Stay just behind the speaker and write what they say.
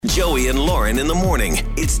Joey and Lauren in the morning.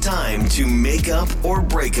 It's time to make up or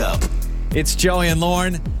break up. It's Joey and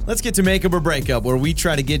Lauren. Let's get to Make Up or Break Up, where we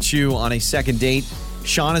try to get you on a second date.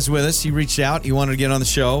 Sean is with us. He reached out. He wanted to get on the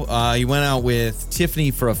show. He went out with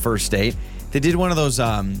Tiffany for a first date. They did one of those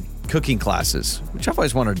cooking classes, which I've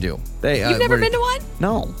always wanted to do. You've never been to one?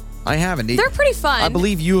 No, I haven't. They're pretty fun. I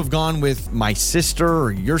believe you have gone with my sister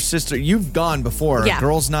or your sister. You've gone before. Yeah.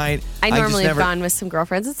 Girls' night. I normally have gone with some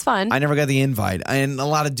girlfriends. It's fun. I never got the invite. And a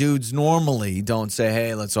lot of dudes normally don't say,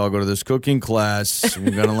 hey, let's all go to this cooking class.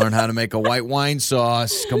 We're going to learn how to make a white wine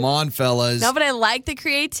sauce. Come on, fellas. No, but I like the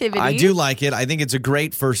creativity. I do like it. I think it's a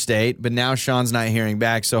great first date, but now Sean's not hearing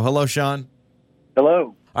back. So hello, Sean.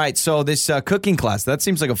 Hello. All right, so this cooking class, that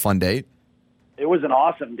seems like a fun date. It was an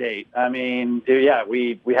awesome date. I mean, yeah,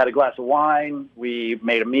 we had a glass of wine. We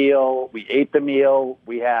made a meal. We ate the meal.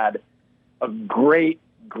 We had a great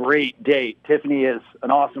date. Tiffany is an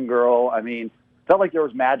awesome girl. I mean, felt like there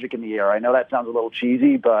was magic in the air. I know that sounds a little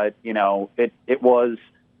cheesy, but, you know, it was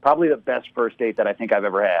probably the best first date that I think I've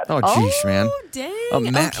ever had. Oh, geez, man. Oh, dang.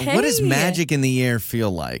 Okay. What does magic in the air feel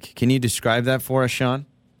like? Can you describe that for us, Sean?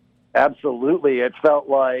 Absolutely. It felt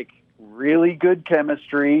like really good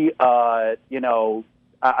chemistry. I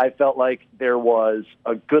felt like there was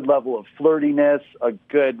a good level of flirtiness, a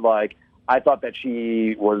good, I thought that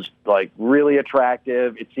she was, really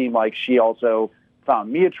attractive. It seemed like she also found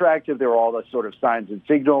me attractive. There were all the sort of signs and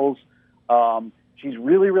signals. She's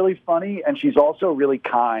really, really funny, and she's also really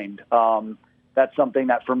kind. That's something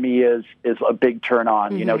that for me is a big turn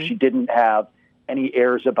on. Mm-hmm. You know, she didn't have any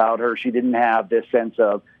airs about her. She didn't have this sense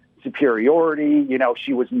of superiority. You know,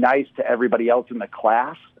 she was nice to everybody else in the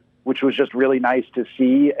class, which was just really nice to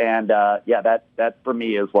see. And that for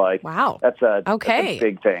me is wow, that's a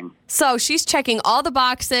big thing. So she's checking all the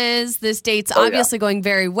boxes. This date's obviously going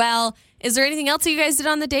very well. Is there anything else that you guys did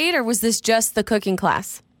on the date, or was this just the cooking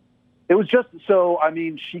class? It was just,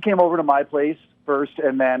 she came over to my place first,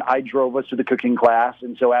 and then I drove us to the cooking class.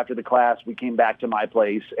 And so after the class, we came back to my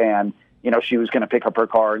place, and she was going to pick up her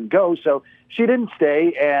car and go. So she didn't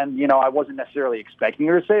stay, and, I wasn't necessarily expecting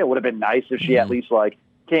her to stay. It would have been nice if she at least,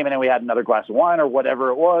 came in and we had another glass of wine or whatever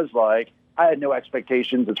it was. I had no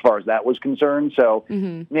expectations as far as that was concerned. So,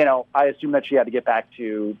 I assumed that she had to get back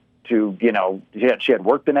to she had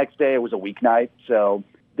work the next day. It was a weeknight. So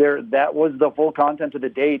that was the full content of the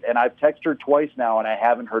date. And I've texted her twice now, and I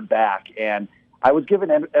haven't heard back. And I was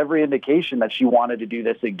given every indication that she wanted to do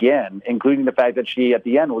this again, including the fact that she, at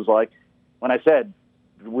the end, was like, when I said,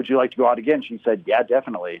 would you like to go out again? She said, yeah,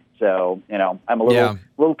 definitely. So, I'm a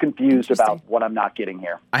little confused about what I'm not getting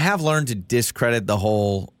here. I have learned to discredit the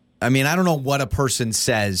whole, I don't know what a person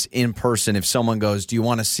says in person if someone goes, do you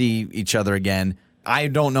want to see each other again? I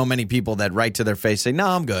don't know many people that right to their face say, no,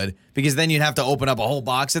 I'm good, because then you'd have to open up a whole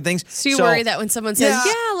box of things. So you worry that when someone says,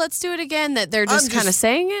 yeah, let's do it again, that they're just kind of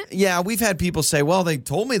saying it? Yeah, we've had people say, well, they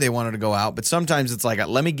told me they wanted to go out, but sometimes it's like,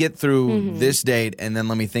 let me get through this date and then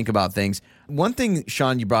let me think about things. One thing,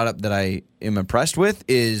 Sean, you brought up that I am impressed with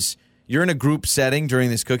is you're in a group setting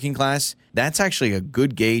during this cooking class. That's actually a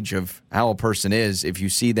good gauge of how a person is if you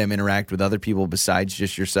see them interact with other people besides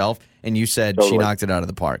just yourself. And you said She knocked it out of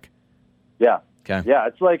the park. Yeah. Okay. Yeah,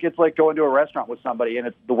 it's like going to a restaurant with somebody, and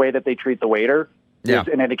it's the way that they treat the waiter is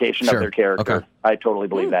an indication of their character. Okay. I totally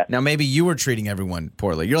believe that. Now, maybe you were treating everyone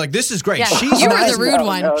poorly. You're like, this is great. Yeah, She's you nice. were the rude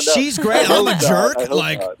one. No. She's great. I'm a jerk.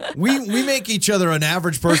 not. We make each other an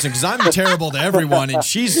average person because I'm terrible to everyone, and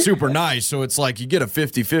she's super nice. So it's like you get a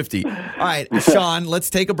 50-50. All right, Sean, let's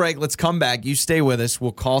take a break. Let's come back. You stay with us.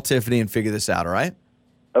 We'll call Tiffany and figure this out, all right?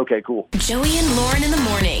 Okay, cool. Joey and Lauren in the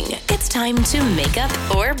morning. It's time to make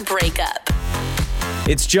up or break up.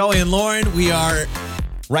 It's Joey and Lauren. We are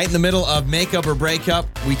right in the middle of Make Up or Break Up.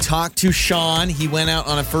 We talked to Sean. He went out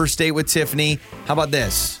on a first date with Tiffany. How about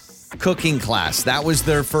this? Cooking class. That was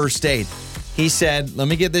their first date. He said, let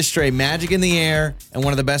me get this straight, magic in the air and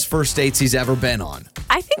one of the best first dates he's ever been on.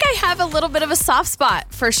 I think I have a little bit of a soft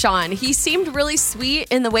spot for Sean. He seemed really sweet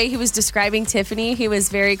in the way he was describing Tiffany. He was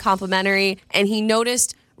very complimentary, and he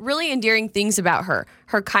noticed really endearing things about her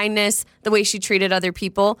kindness, the way she treated other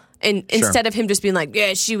people, and instead of him just being like,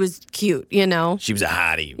 yeah, she was cute, She was a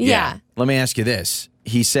hottie. Yeah. Let me ask you this.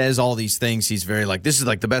 He says all these things. He's very this is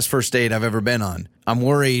the best first date I've ever been on. I'm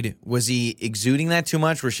worried, was he exuding that too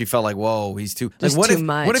much where she felt like, whoa, he's too... Too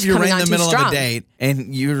much. What if you're right in the middle strong. of a date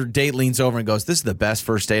and your date leans over and goes, this is the best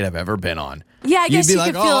first date I've ever been on? Yeah, I guess You'd be you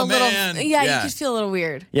like, could feel oh, a little... man. Yeah, you could feel a little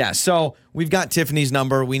weird. Yeah, so we've got Tiffany's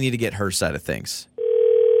number. We need to get her side of things.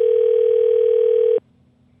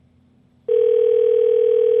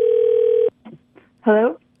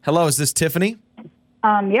 Hello? Hello, is this Tiffany?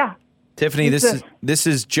 Yeah. Tiffany, this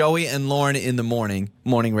is Joey and Lauren in the morning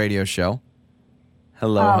radio show.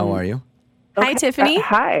 Hello, how are you? Hi, Tiffany.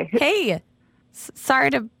 Hi. Hey. Sorry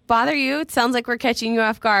to bother you. It sounds like we're catching you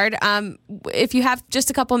off guard. If you have just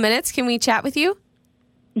a couple minutes, can we chat with you?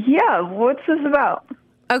 Yeah, what's this about?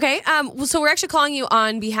 Okay. So we're actually calling you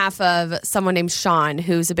on behalf of someone named Sean,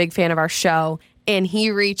 who's a big fan of our show. And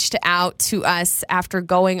he reached out to us after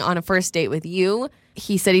going on a first date with you.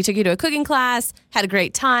 He said he took you to a cooking class, had a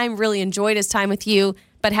great time, really enjoyed his time with you,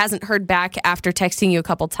 but hasn't heard back after texting you a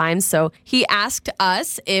couple times. So he asked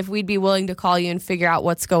us if we'd be willing to call you and figure out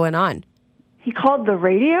what's going on. He called the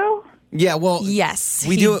radio? Yeah, well, Yes,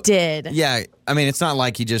 we he did. Yeah, I mean, it's not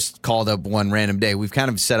like he just called up one random day. We've kind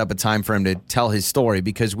of set up a time for him to tell his story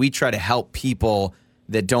because we try to help people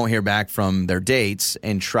that don't hear back from their dates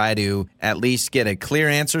and try to at least get a clear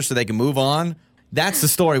answer so they can move on. That's the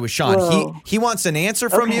story with Sean. Whoa. He wants an answer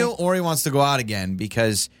from you or he wants to go out again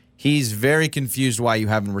because he's very confused why you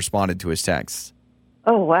haven't responded to his texts.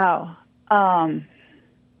 Oh, wow.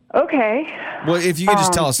 Okay. Well, if you could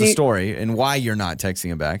just tell us the story and why you're not texting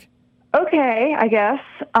him back. Okay, I guess.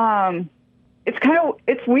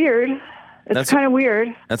 It's weird. It's kind of weird.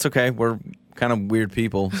 That's okay. We're kind of weird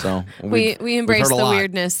people, so We embrace heard a the lot.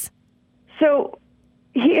 weirdness. So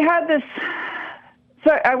he had this.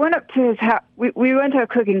 So I went up to his house. We went to a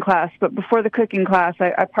cooking class, but before the cooking class,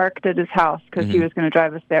 I parked at his house because he was going to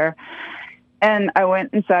drive us there. And I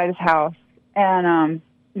went inside his house, and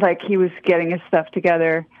he was getting his stuff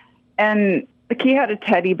together, and he had a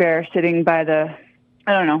teddy bear sitting by the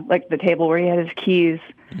table where he had his keys.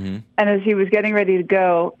 Mm-hmm. And as he was getting ready to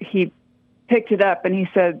go, he picked it up and he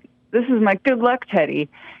said, "This is my good luck teddy."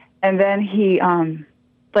 And then he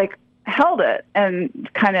held it and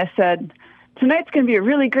kind of said, "Tonight's going to be a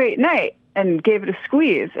really great night," and gave it a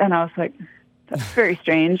squeeze. And I was like, that's very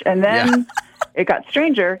strange. And then it got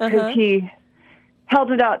stranger because he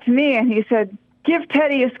held it out to me and he said, "Give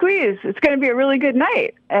Teddy a squeeze. It's going to be a really good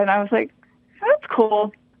night." And I was like, that's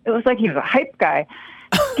cool. It was like he was a hype guy.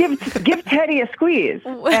 Give Teddy a squeeze.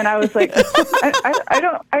 And I was like,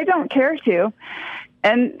 I don't care to.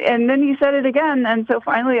 And then he said it again. And so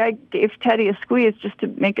finally I gave Teddy a squeeze just to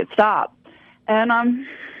make it stop. And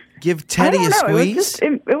give Teddy a squeeze?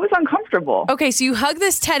 It was uncomfortable. Okay, so you hug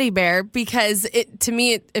this teddy bear because to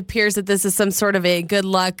me it appears that this is some sort of a good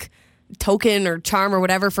luck token or charm or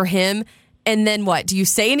whatever for him. And then what? Do you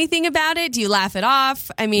say anything about it? Do you laugh it off?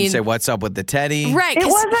 I mean, you say, "What's up with the teddy?" Right. It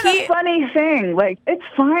wasn't a funny thing. Like, it's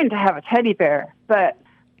fine to have a teddy bear, but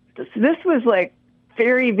this was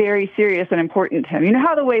very, very serious and important to him. You know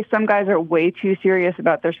how the way some guys are way too serious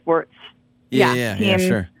about their sports? Yeah,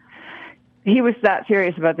 sure. He was that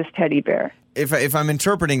serious about this teddy bear. If I'm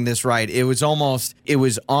interpreting this right, it was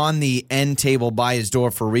on the end table by his door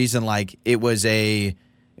for a reason. Like it was he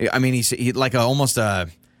almost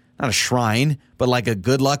not a shrine, but like a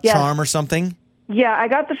good luck charm or something. Yeah, I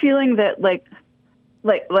got the feeling that like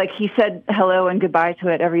he said hello and goodbye to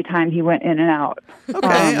it every time he went in and out.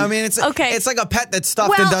 Okay, I mean it's like a pet that's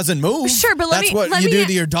stuffed and doesn't move. Sure, but that's what you do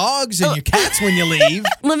to your dogs and your cats when you leave.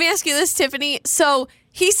 Let me ask you this, Tiffany. So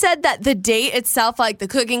he said that the date itself, like the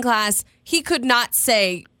cooking class, he could not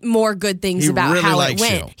say more good things about really how it likes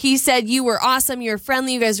went. you. He said you were awesome, you were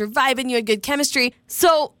friendly, you guys were vibing, you had good chemistry.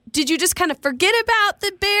 So did you just kind of forget about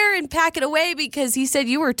the bear and pack it away because he said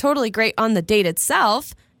you were totally great on the date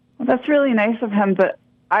itself? Well, that's really nice of him, but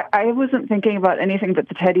I wasn't thinking about anything but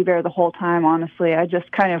the teddy bear the whole time, honestly. I just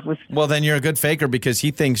kind of was... Well, then you're a good faker because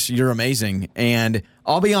he thinks you're amazing. And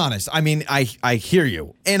I'll be honest. I mean, I hear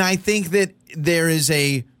you. And I think that there is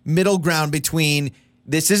a middle ground between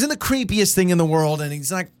this isn't the creepiest thing in the world and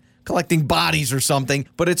he's not collecting bodies or something,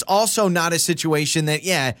 but it's also not a situation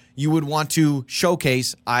that, you would want to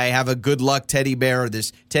showcase, I have a good luck teddy bear or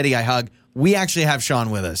this teddy I hug. We actually have Sean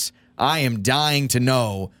with us. I am dying to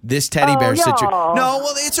know this teddy bear situation. No,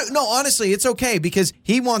 well, honestly, it's okay because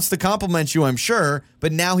he wants to compliment you, I'm sure,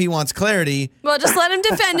 but now he wants clarity. Well, just let him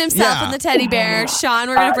defend himself and the teddy bear. Sean,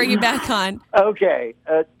 we're going to bring you back on. Okay.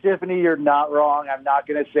 Tiffany, you're not wrong. I'm not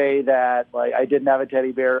going to say that I didn't have a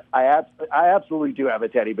teddy bear. I absolutely do have a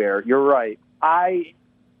teddy bear. You're right. I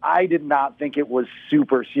did not think it was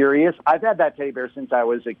super serious. I've had that teddy bear since I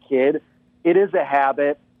was a kid. It is a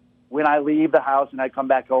habit. When I leave the house and I come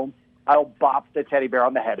back home, I'll bop the teddy bear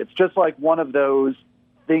on the head. It's just like one of those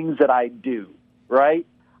things that I do, right?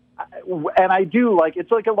 And I do, it's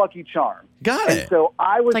like a lucky charm. Got it. And so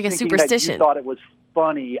I was like a thinking superstition. that you thought it was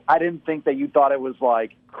funny. I didn't think that you thought it was,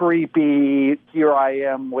 creepy. Here I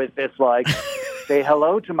am with this, say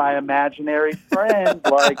hello to my imaginary friend.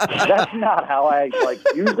 That's not how I,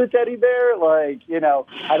 use the teddy bear.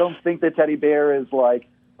 I don't think the teddy bear is,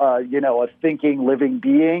 a thinking, living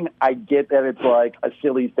being. I get that it's like a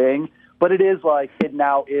silly thing, but it is like, it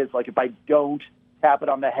now is like, if I don't tap it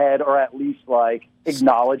on the head or at least like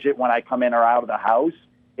acknowledge it when I come in or out of the house,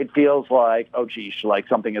 it feels like, oh, geez, like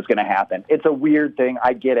something is going to happen. It's a weird thing.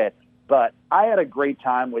 I get it. But I had a great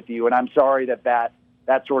time with you, and I'm sorry that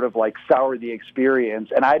sort of like soured the experience.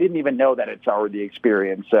 And I didn't even know that it soured the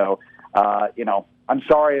experience. So, I'm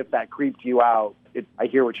sorry if that creeped you out. I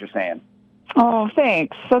hear what you're saying. Oh,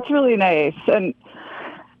 thanks. That's really nice. And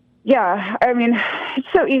yeah, I mean, it's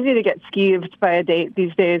so easy to get skeeved by a date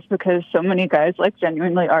these days because so many guys like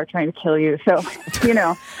genuinely are trying to kill you. So,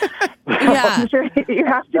 Yeah. I'm sure you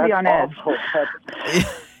have to be on edge.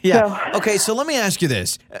 Yeah. Okay, so let me ask you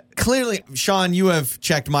this. Clearly, Sean, you have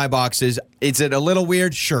checked my boxes. Is it a little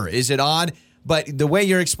weird? Sure. Is it odd? But the way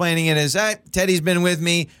you're explaining it is, Teddy's been with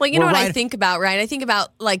me. Well, you know what I think about, right? I think about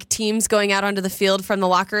like teams going out onto the field from the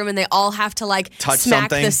locker room and they all have to like touch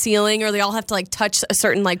smack something. the ceiling or they all have to like touch a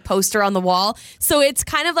certain like poster on the wall. So it's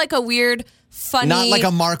kind of like a weird, funny. Not like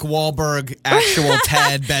a Mark Wahlberg actual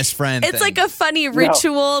Ted best friend It's thing. like a funny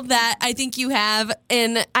ritual that I think you have.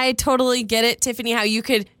 And I totally get it, Tiffany, how you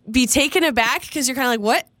could be taken aback because you're kind of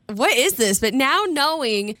like, what is this? But now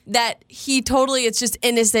knowing that it's just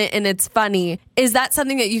innocent and it's funny, is that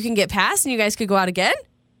something that you can get past and you guys could go out again?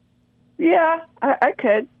 Yeah, I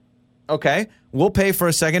could. Okay, we'll pay for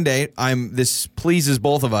a second date. This pleases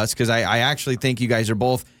both of us because I actually think you guys are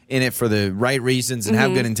both in it for the right reasons and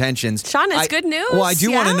have good intentions. Sean, it's good news. Well, I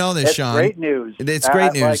do want to know this, That's Sean. great news. It's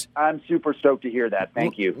great news. Like, I'm super stoked to hear that.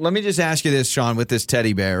 Thank you. Let me just ask you this, Sean, with this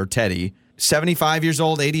teddy bear or Teddy. 75 years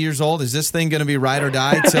old, 80 years old, is this thing going to be ride or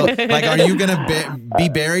die? So, like, are you going to be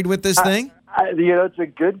buried with this thing? It's a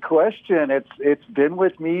good question. It's been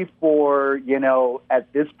with me for,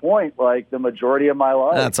 at this point, like the majority of my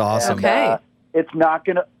life. That's awesome. And, Okay. It's not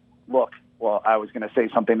going to look. Well, I was going to say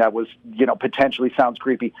something that was, potentially sounds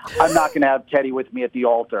creepy. I'm not going to have Teddy with me at the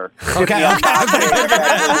altar. Okay.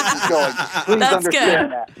 Please That's understand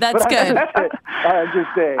good. that. That's good. I'm just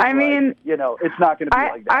saying. I mean, it's not going to be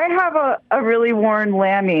like that. I have a really worn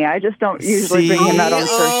Lammy. I just don't usually bring him out on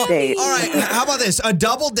first date. All right, how about this? A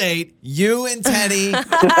double date, you and Teddy,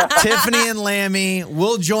 Tiffany and Lammy.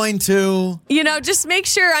 We'll join too. Just make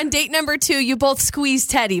sure on date number 2, you both squeeze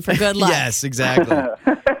Teddy for good luck. Yes, exactly.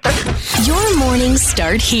 Your mornings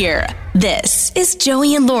start here. This is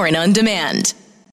Joey and Lauren on Demand.